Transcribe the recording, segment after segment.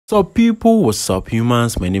So people, what's up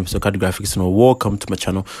humans? My name is Okad Graphics and welcome to my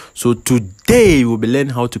channel. So today we'll be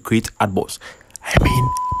learning how to create artboards. I mean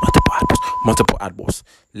multiple artboards.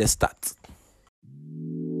 Let's start.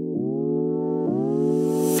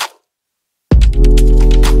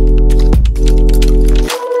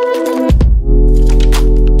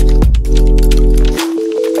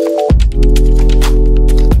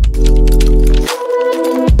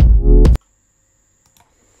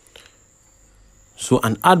 So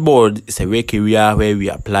an artboard is a work area where we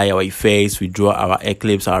apply our effects, we draw our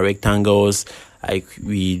eclipse, our rectangles, like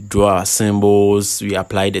we draw our symbols, we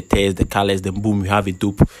apply the text, the colors, then boom, we have a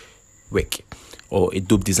dope work or a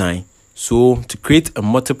dope design. So to create a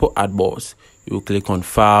multiple artboards, you click on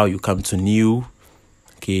file, you come to new,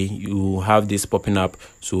 okay, you have this popping up.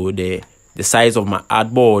 So the size of my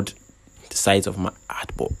artboard,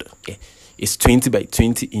 okay, is 20 by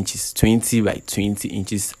 20 inches, 20 by 20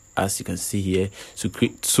 inches. As you can see here, so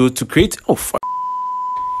to create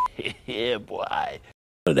yeah boy,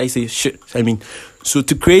 what did I say? Shit, I mean, so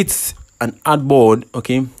to create an artboard,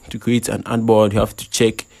 okay, to create an artboard, you have to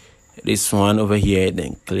check this one over here,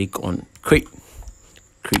 then click on create,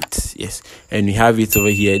 yes, and we have it over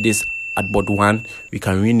here, this artboard one. We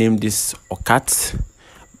can rename this Ocat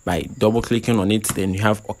by double clicking on it, then you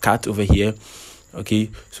have Ocat over here. Okay,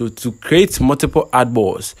 so to create multiple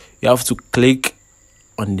artboards, you have to click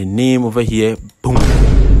on the name over here, boom,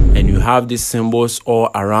 and you have these symbols all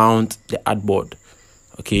around the artboard.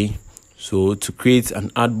 Okay, so to create an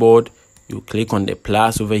artboard, you click on the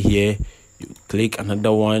plus over here, you click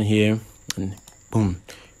another one here, and boom,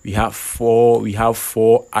 we have four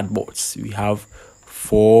artboards.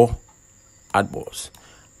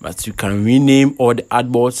 But you can rename all the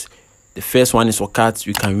artboards. The first one is Ocat.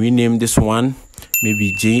 We can rename this one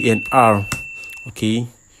maybe JNR. Okay,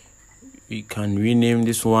 we can rename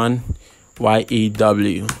this one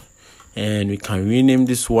YAW, and we can rename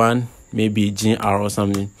this one maybe GR or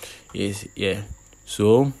something. Yes, yeah.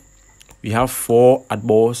 So we have 4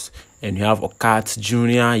 artboards, and we have Ocat,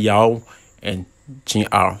 Junior, Yao, and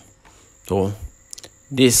GR. So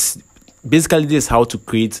this is how to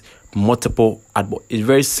create multiple artboards. It's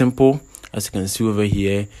very simple, as you can see over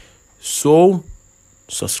here. So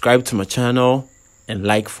subscribe to my channel and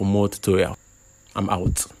like for more tutorial. I'm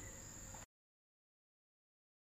out.